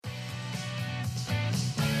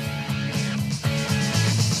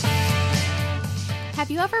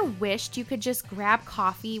Have you ever wished you could just grab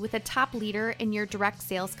coffee with a top leader in your direct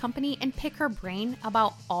sales company and pick her brain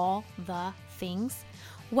about all the things?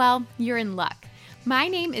 Well, you're in luck. My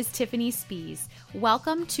name is Tiffany Spees.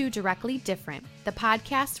 Welcome to Directly Different, the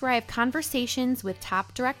podcast where I have conversations with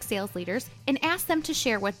top direct sales leaders and ask them to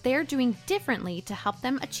share what they're doing differently to help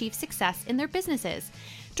them achieve success in their businesses.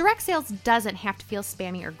 Direct sales doesn't have to feel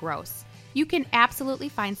spammy or gross. You can absolutely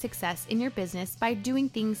find success in your business by doing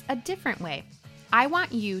things a different way. I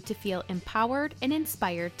want you to feel empowered and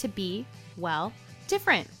inspired to be, well,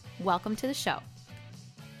 different. Welcome to the show.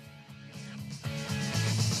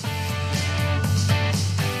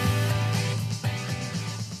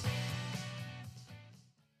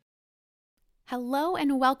 Hello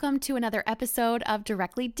and welcome to another episode of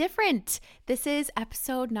Directly Different. This is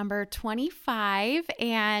episode number 25,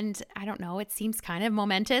 and I don't know, it seems kind of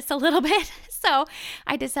momentous a little bit. So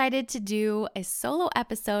I decided to do a solo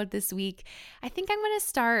episode this week. I think I'm going to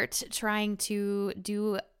start trying to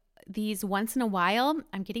do these once in a while.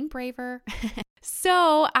 I'm getting braver.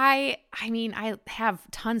 So I have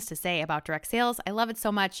tons to say about direct sales. I love it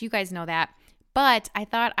so much. You guys know that. But I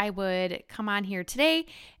thought I would come on here today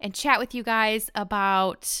and chat with you guys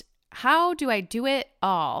about how do I do it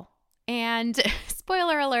all? And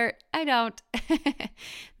spoiler alert, I don't.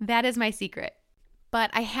 That is my secret.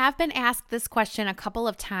 But I have been asked this question a couple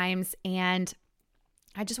of times, and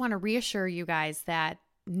I just want to reassure you guys that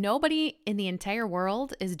nobody in the entire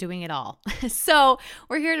world is doing it all. So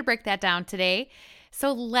we're here to break that down today.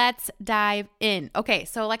 So let's dive in. Okay,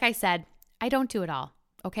 so like I said, I don't do it all.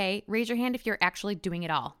 Okay, raise your hand if you're actually doing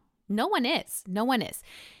it all. No one is. No one is.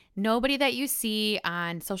 Nobody that you see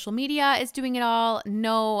on social media is doing it all.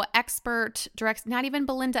 No expert direct, not even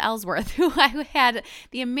Belinda Ellsworth, who I had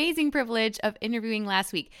the amazing privilege of interviewing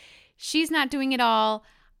last week. She's not doing it all.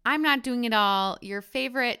 I'm not doing it all. Your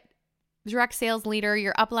favorite direct sales leader,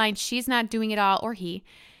 your upline, she's not doing it all, or he.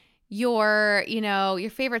 Your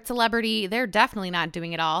favorite celebrity, they're definitely not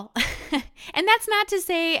doing it all. And that's not to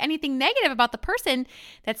say anything negative about the person.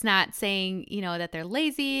 That's not saying, that they're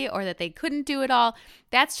lazy or that they couldn't do it all.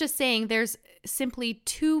 That's just saying there's simply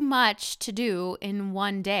too much to do in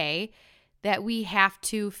one day that we have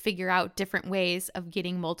to figure out different ways of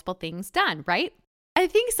getting multiple things done, right? I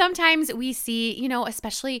think sometimes we see,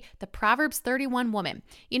 especially the Proverbs 31 woman.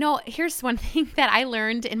 Here's one thing that I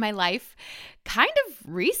learned in my life kind of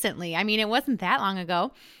recently. I mean, it wasn't that long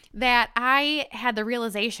ago that I had the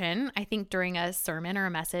realization, I think during a sermon or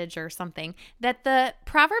a message or something, that the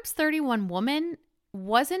Proverbs 31 woman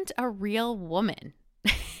wasn't a real woman.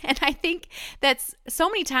 And I think that's so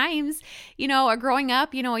many times, growing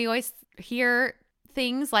up, you always hear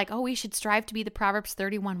things like, oh, we should strive to be the Proverbs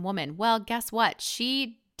 31 woman. Well, guess what?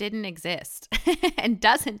 She didn't exist and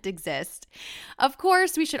doesn't exist. Of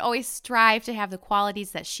course, we should always strive to have the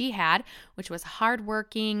qualities that she had, which was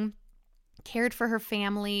hardworking, cared for her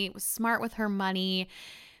family, was smart with her money,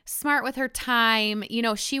 smart with her time.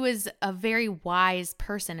 She was a very wise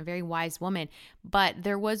person, a very wise woman, but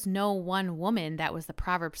there was no one woman that was the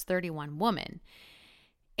Proverbs 31 woman.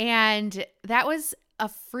 And that was a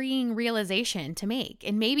freeing realization to make.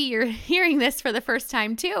 And maybe you're hearing this for the first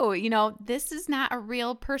time too. This is not a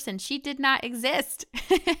real person. She did not exist.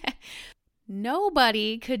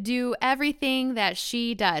 Nobody could do everything that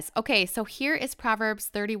she does. Okay, so here is Proverbs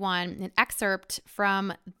 31, an excerpt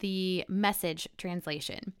from the Message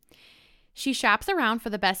translation. She shops around for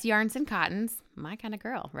the best yarns and cottons, my kind of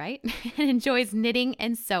girl, right? And enjoys knitting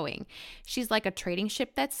and sewing. She's like a trading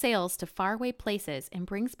ship that sails to faraway places and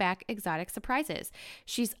brings back exotic surprises.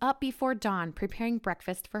 She's up before dawn preparing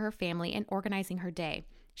breakfast for her family and organizing her day.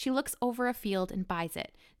 She looks over a field and buys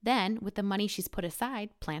it. Then, with the money she's put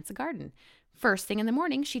aside, plants a garden. First thing in the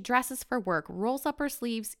morning, she dresses for work, rolls up her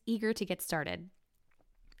sleeves, eager to get started.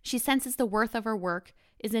 She senses the worth of her work,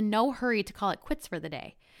 is in no hurry to call it quits for the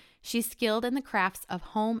day. She's skilled in the crafts of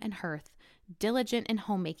home and hearth, diligent in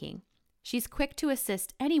homemaking. She's quick to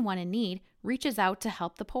assist anyone in need, reaches out to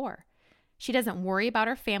help the poor. She doesn't worry about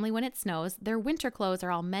her family when it snows. Their winter clothes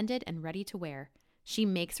are all mended and ready to wear. She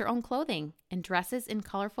makes her own clothing and dresses in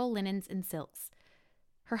colorful linens and silks.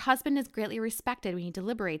 Her husband is greatly respected when he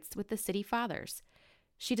deliberates with the city fathers.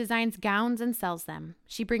 She designs gowns and sells them.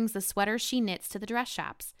 She brings the sweaters she knits to the dress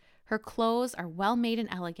shops. Her clothes are well made and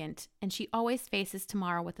elegant, and she always faces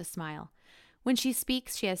tomorrow with a smile. When she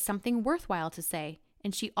speaks, she has something worthwhile to say,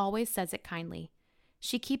 and she always says it kindly.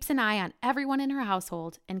 She keeps an eye on everyone in her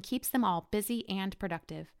household and keeps them all busy and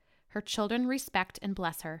productive. Her children respect and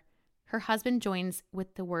bless her. Her husband joins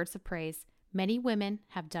with the words of praise. Many women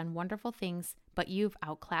have done wonderful things, but you've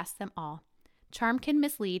outclassed them all. Charm can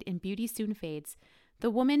mislead and beauty soon fades. The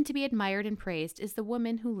woman to be admired and praised is the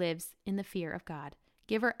woman who lives in the fear of God.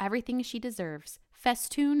 Give her everything she deserves.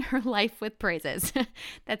 Festoon her life with praises.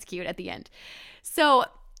 That's cute at the end. So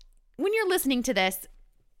when you're listening to this,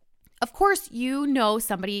 of course,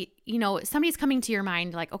 somebody's coming to your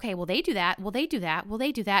mind like, okay, will they do that? Will they do that? Will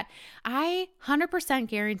they do that? I 100%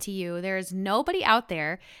 guarantee you there is nobody out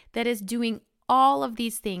there that is doing all of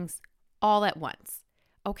these things all at once.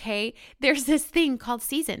 Okay? There's this thing called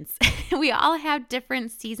seasons. We all have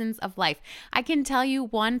different seasons of life. I can tell you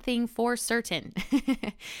one thing for certain.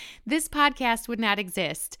 This podcast would not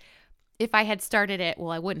exist if I had started it.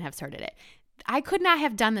 Well, I wouldn't have started it. I could not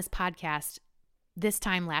have done this podcast this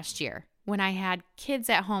time last year when I had kids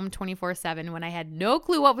at home 24/7, when I had no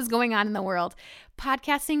clue what was going on in the world.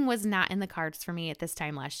 Podcasting was not in the cards for me at this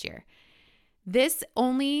time last year. This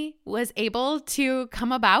only was able to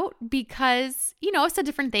come about because, it's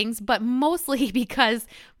different things, but mostly because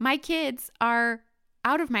my kids are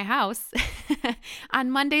out of my house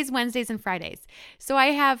on Mondays, Wednesdays, and Fridays. So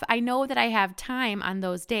I know that I have time on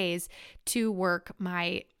those days to work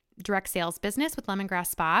my direct sales business with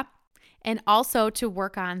Lemongrass Spa and also to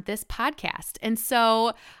work on this podcast. And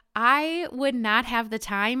so I would not have the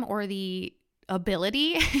time or the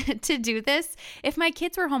ability to do this if my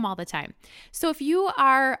kids were home all the time. So if you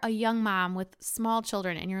are a young mom with small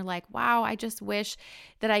children and you're like, wow, I just wish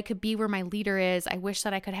that I could be where my leader is. I wish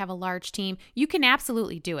that I could have a large team. You can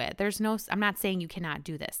absolutely do it. I'm not saying you cannot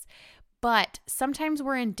do this. But sometimes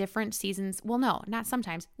we're in different seasons. Well, no, not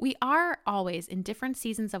sometimes. We are always in different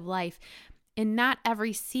seasons of life. And not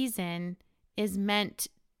every season is meant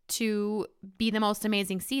to be the most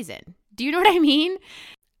amazing season. Do you know what I mean?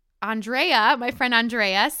 Andrea, my friend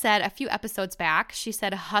Andrea, said a few episodes back, she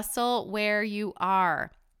said, hustle where you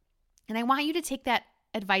are. And I want you to take that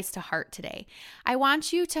advice to heart today. I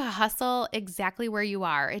want you to hustle exactly where you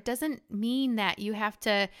are. It doesn't mean that you have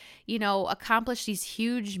to, accomplish these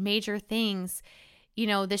huge major things,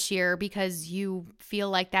 this year because you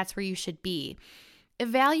feel like that's where you should be.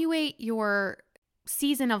 Evaluate your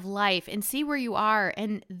season of life and see where you are,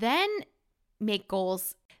 and then make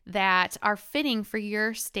goals that are fitting for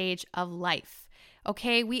your stage of life.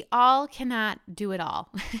 Okay, we all cannot do it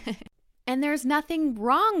all. And there's nothing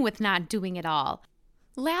wrong with not doing it all.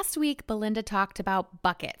 Last week, Belinda talked about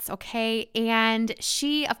buckets, okay? And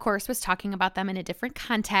she, of course, was talking about them in a different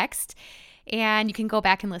context. And you can go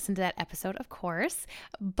back and listen to that episode, of course.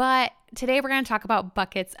 But today we're going to talk about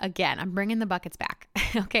buckets again. I'm bringing the buckets back,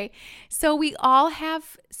 okay? So we all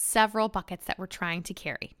have several buckets that we're trying to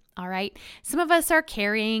carry, all right? Some of us are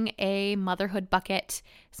carrying a motherhood bucket.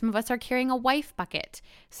 Some of us are carrying a wife bucket.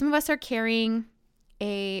 Some of us are carrying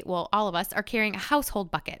all of us are carrying a household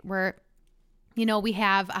bucket where, we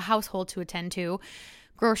have a household to attend to,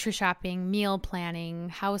 grocery shopping, meal planning,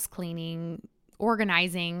 house cleaning,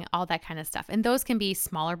 organizing, all that kind of stuff. And those can be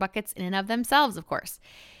smaller buckets in and of themselves, of course.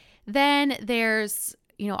 Then there's,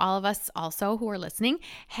 all of us also who are listening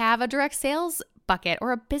have a direct sales bucket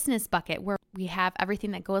or a business bucket where we have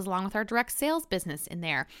everything that goes along with our direct sales business in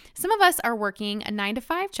there. Some of us are working a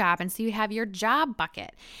 9-to-5 job, and so you have your job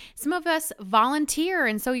bucket. Some of us volunteer,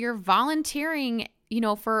 and so you're volunteering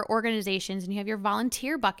for organizations and you have your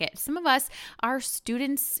volunteer bucket. Some of us are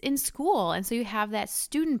students in school, and so you have that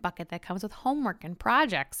student bucket that comes with homework and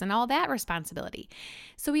projects and all that responsibility.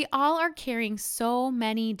 So we all are carrying so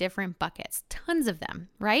many different buckets, tons of them,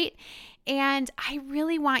 right? And I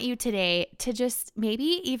really want you today to just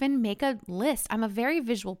maybe even make a list. I'm a very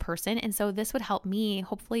visual person, and so this would help me.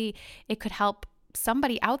 Hopefully it could help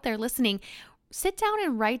somebody out there listening. Sit down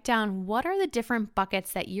and write down what are the different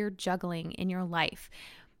buckets that you're juggling in your life.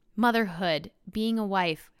 Motherhood, being a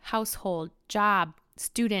wife, household, job,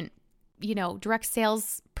 student, direct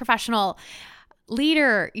sales professional,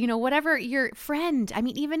 leader, whatever, your friend. I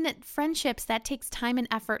mean, even friendships, that takes time and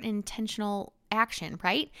effort and intentional action,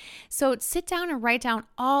 right? So sit down and write down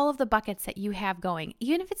all of the buckets that you have going.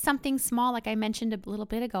 Even if it's something small, like I mentioned a little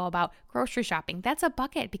bit ago about grocery shopping, that's a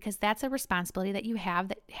bucket because that's a responsibility that you have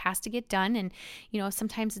that has to get done. And,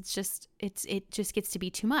 sometimes it just gets to be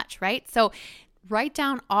too much, right? So write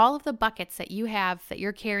down all of the buckets that you have that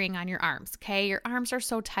you're carrying on your arms, okay? Your arms are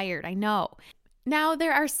so tired, I know. Now,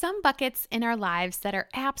 there are some buckets in our lives that are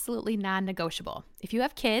absolutely non-negotiable. If you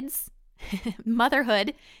have kids,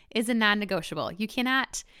 motherhood is a non-negotiable. You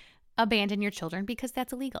cannot abandon your children because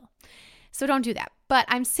that's illegal. So don't do that. But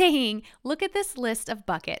I'm saying, look at this list of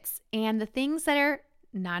buckets and the things that are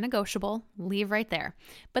non-negotiable, leave right there.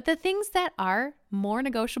 But the things that are more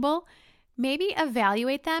negotiable, maybe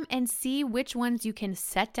evaluate them and see which ones you can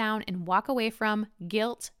set down and walk away from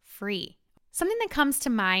guilt-free. Something that comes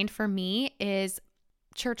to mind for me is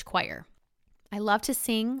church choir. I love to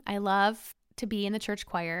sing. I love to be in the church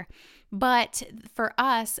choir. But for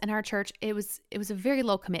us in our church, it was a very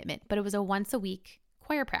low commitment, but it was a once a week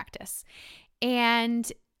choir practice.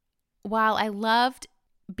 And while I loved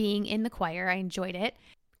being in the choir, I enjoyed it,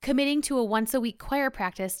 committing to a once a week choir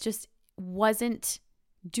practice just wasn't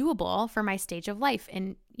doable for my stage of life.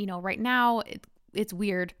 And, right now it's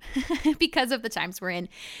weird because of the times we're in.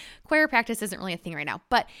 Choir practice isn't really a thing right now,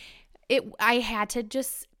 but I had to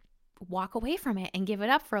just walk away from it and give it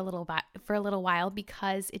up for a little while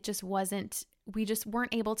because it just wasn't, we just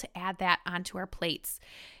weren't able to add that onto our plates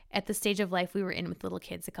at the stage of life we were in with little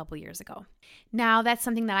kids a couple years ago. Now that's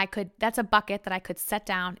something that's a bucket that I could set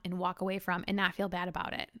down and walk away from and not feel bad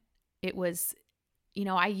about it. It was,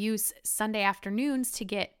 I use Sunday afternoons to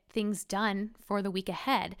get things done for the week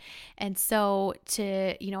ahead. And so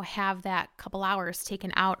to, have that couple hours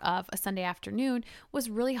taken out of a Sunday afternoon was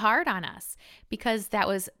really hard on us because that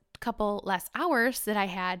was a couple less hours that I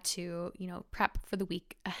had to, prep for the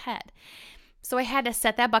week ahead. So I had to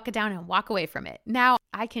set that bucket down and walk away from it. Now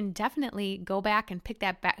I can definitely go back and pick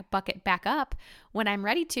that bucket back up when I'm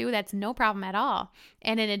ready to. That's no problem at all.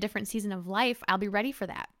 And in a different season of life, I'll be ready for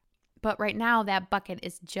that. But right now, that bucket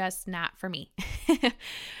is just not for me.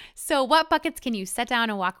 So what buckets can you set down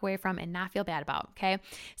and walk away from and not feel bad about? Okay.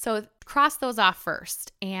 So cross those off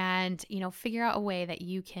first and, figure out a way that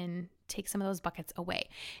you can take some of those buckets away.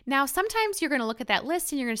 Now, sometimes you're going to look at that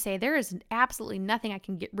list and you're going to say, there is absolutely nothing I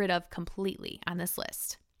can get rid of completely on this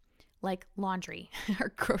list, like laundry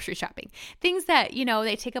or grocery shopping. Things that,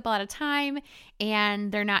 they take up a lot of time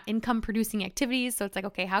and they're not income producing activities. So it's like,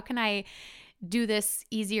 okay, how can I do this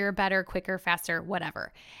easier, better, quicker, faster,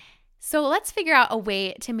 whatever. So let's figure out a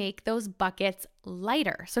way to make those buckets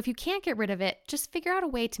lighter. So if you can't get rid of it, just figure out a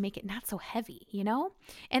way to make it not so heavy,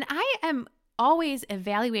 And I am always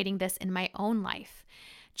evaluating this in my own life.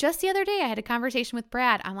 Just the other day, I had a conversation with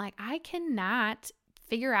Brad. I'm like, I cannot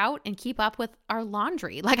figure out and keep up with our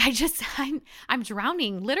laundry. Like I'm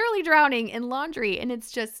drowning, literally drowning in laundry, and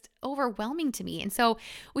it's just overwhelming to me. And so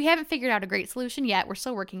we haven't figured out a great solution yet. We're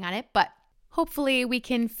still working on it, but hopefully we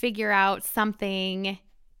can figure out something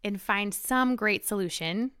and find some great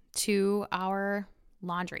solution to our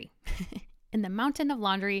laundry and the mountain of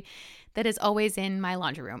laundry that is always in my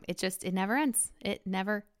laundry room. It never ends. It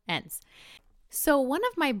never ends. So one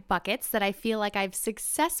of my buckets that I feel like I've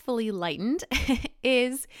successfully lightened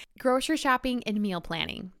is grocery shopping and meal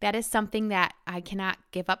planning. That is something that I cannot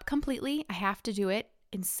give up completely. I have to do it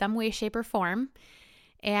in some way, shape, or form.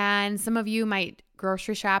 And some of you might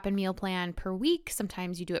grocery shop and meal plan per week.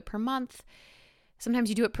 Sometimes you do it per month. Sometimes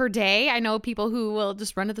you do it per day. I know people who will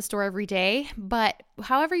just run to the store every day. But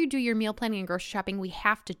however you do your meal planning and grocery shopping, we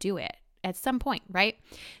have to do it at some point, right?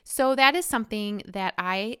 So that is something that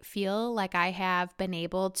I feel like I have been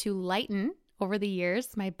able to lighten over the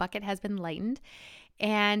years. My bucket has been lightened.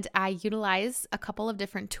 And I utilize a couple of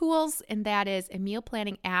different tools, and that is a meal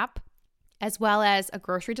planning app as well as a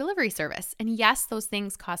grocery delivery service. And yes, those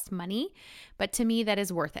things cost money, but to me, that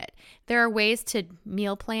is worth it. There are ways to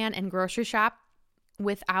meal plan and grocery shop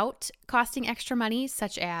without costing extra money,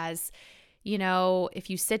 such as, if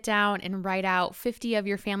you sit down and write out 50 of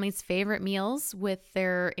your family's favorite meals with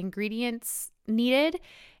their ingredients needed,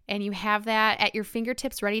 and you have that at your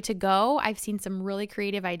fingertips ready to go. I've seen some really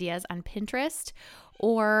creative ideas on Pinterest.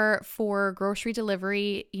 Or for grocery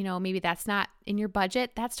delivery, maybe that's not in your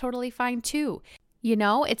budget. That's totally fine too.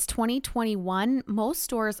 It's 2021. Most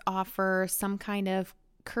stores offer some kind of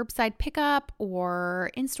curbside pickup or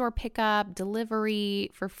in-store pickup, delivery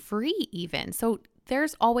for free even. So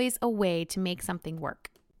there's always a way to make something work.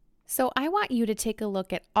 So I want you to take a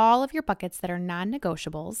look at all of your buckets that are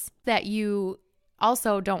non-negotiables that you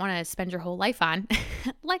also don't want to spend your whole life on,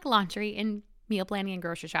 like laundry and meal planning and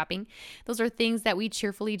grocery shopping. Those are things that we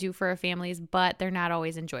cheerfully do for our families, but they're not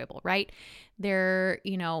always enjoyable, right? They're,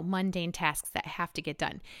 mundane tasks that have to get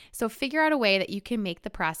done. So figure out a way that you can make the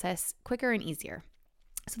process quicker and easier.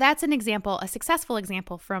 So that's an example, a successful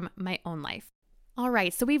example from my own life. All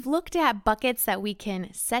right, so we've looked at buckets that we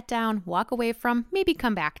can set down, walk away from, maybe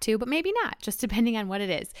come back to, but maybe not, just depending on what it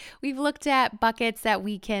is. We've looked at buckets that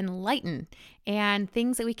we can lighten and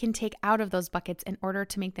things that we can take out of those buckets in order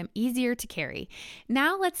to make them easier to carry.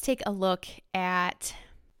 Now let's take a look at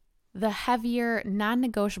the heavier,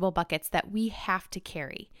 non-negotiable buckets that we have to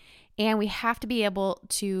carry. And we have to be able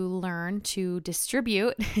to learn to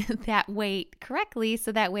distribute that weight correctly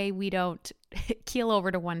so that way we don't keel over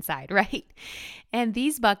to one side, right? And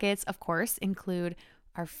these buckets, of course, include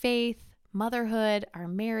our faith, motherhood, our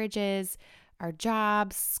marriages, our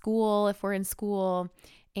jobs, school, if we're in school,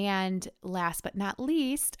 And last but not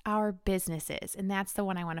least, our businesses. And that's the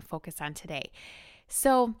one I want to focus on today.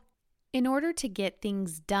 So in order to get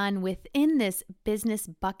things done within this business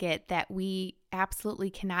bucket that we absolutely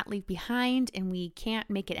cannot leave behind and we can't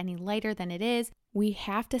make it any lighter than it is, we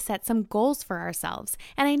have to set some goals for ourselves.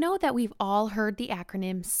 And I know that we've all heard the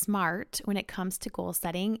acronym SMART when it comes to goal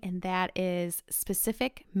setting, and that is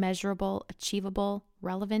specific, measurable, achievable,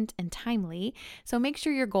 relevant, and timely. So make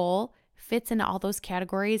sure your goal fits into all those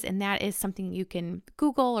categories, and that is something you can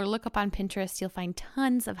Google or look up on Pinterest. You'll find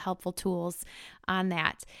tons of helpful tools on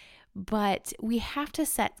that. But we have to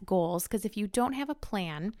set goals because if you don't have a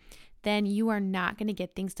plan, then you are not going to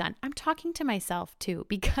get things done. I'm talking to myself too,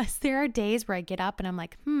 because there are days where I get up and I'm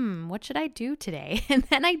like, what should I do today? And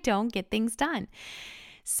then I don't get things done.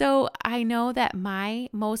 So I know that my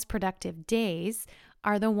most productive days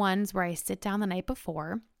are the ones where I sit down the night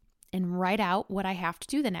before and write out what I have to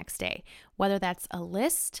do the next day, whether that's a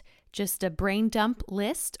list, just a brain dump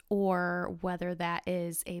list, or whether that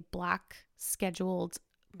is a block scheduled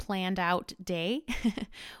planned out day,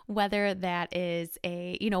 whether that is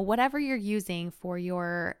whatever you're using for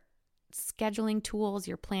your scheduling tools,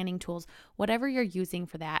 your planning tools, whatever you're using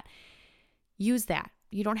for that, use that.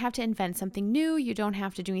 You don't have to invent something new. You don't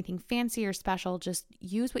have to do anything fancy or special. Just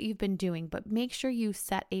use what you've been doing, but make sure you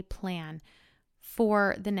set a plan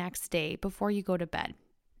for the next day before you go to bed.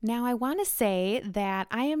 Now, I want to say that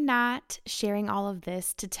I am not sharing all of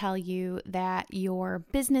this to tell you that your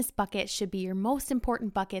business bucket should be your most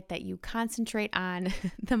important bucket that you concentrate on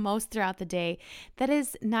the most throughout the day. That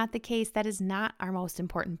is not the case. That is not our most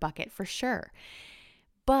important bucket for sure.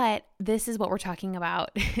 But this is what we're talking about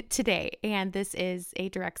today, and this is a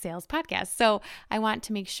direct sales podcast. So I want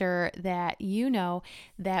to make sure that you know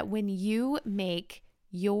that when you make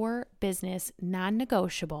your business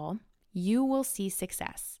non-negotiable, you will see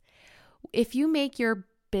success. If you make your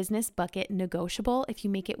business bucket negotiable, if you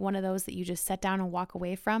make it one of those that you just set down and walk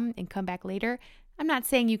away from and come back later, I'm not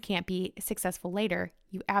saying you can't be successful later.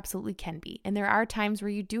 You absolutely can be. And there are times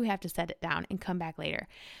where you do have to set it down and come back later.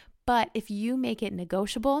 But if you make it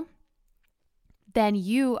negotiable, then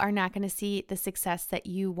you are not going to see the success that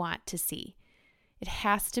you want to see. It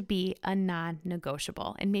has to be a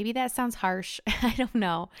non-negotiable. And maybe that sounds harsh, I don't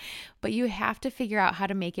know, but you have to figure out how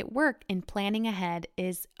to make it work, and planning ahead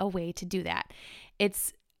is a way to do that.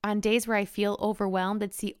 It's on days where I feel overwhelmed,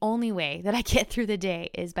 it's the only way that I get through the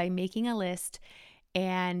day is by making a list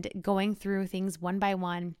and going through things one by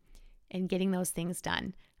one and getting those things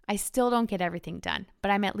done. I still don't get everything done,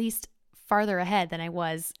 but I'm at least farther ahead than I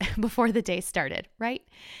was before the day started, right?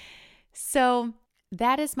 So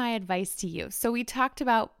that is my advice to you. So we talked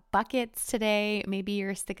about buckets today. Maybe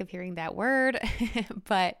you're sick of hearing that word,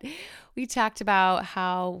 but we talked about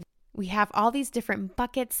how we have all these different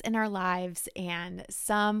buckets in our lives, and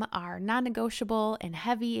some are non-negotiable and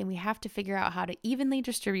heavy, and we have to figure out how to evenly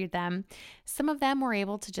distribute them. Some of them we're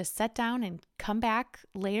able to just set down and come back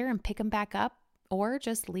later and pick them back up, or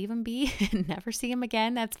just leave them be and never see them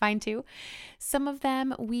again. That's fine too. Some of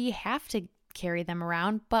them we have to carry them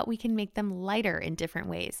around, but we can make them lighter in different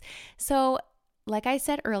ways. So like I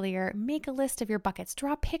said earlier, make a list of your buckets.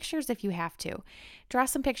 Draw pictures if you have to. Draw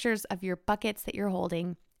some pictures of your buckets that you're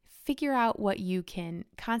holding. Figure out what you can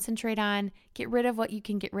concentrate on. Get rid of what you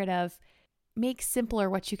can get rid of. Make simpler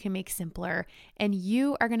what you can make simpler. And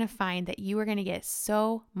you are going to find that you are going to get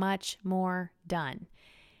so much more done.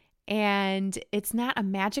 And it's not a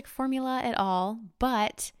magic formula at all,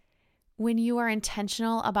 but when you are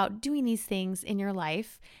intentional about doing these things in your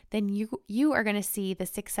life, then you are going to see the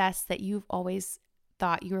success that you've always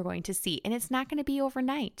thought you were going to see. And it's not going to be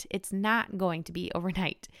overnight. It's not going to be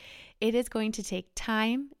overnight. It is going to take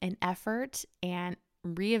time and effort and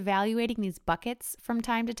reevaluating these buckets from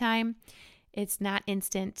time to time. It's not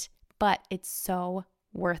instant, but it's so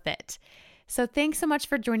worth it. So thanks so much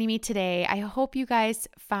for joining me today. I hope you guys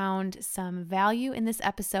found some value in this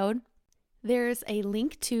episode. There's a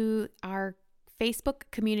link to our Facebook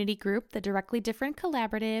community group, the Directly Different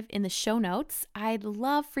Collaborative, in the show notes. I'd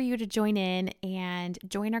love for you to join in and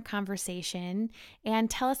join our conversation and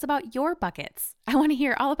tell us about your buckets. I want to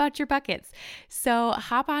hear all about your buckets. So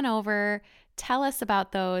hop on over, tell us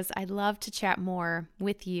about those. I'd love to chat more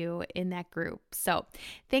with you in that group. So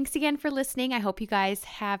thanks again for listening. I hope you guys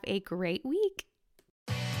have a great week.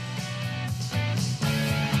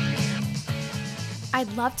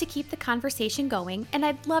 I'd love to keep the conversation going, and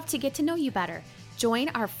I'd love to get to know you better. Join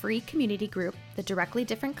our free community group, the Directly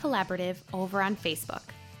Different Collaborative, over on Facebook.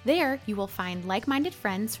 There, you will find like-minded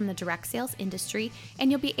friends from the direct sales industry, and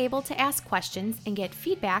you'll be able to ask questions and get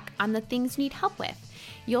feedback on the things you need help with.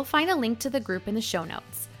 You'll find a link to the group in the show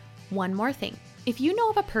notes. One more thing. If you know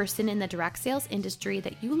of a person in the direct sales industry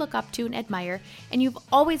that you look up to and admire, and you've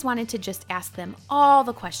always wanted to just ask them all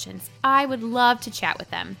the questions, I would love to chat with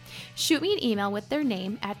them. Shoot me an email with their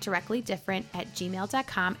name at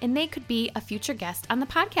directlydifferent@gmail.com, and they could be a future guest on the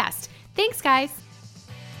podcast. Thanks, guys.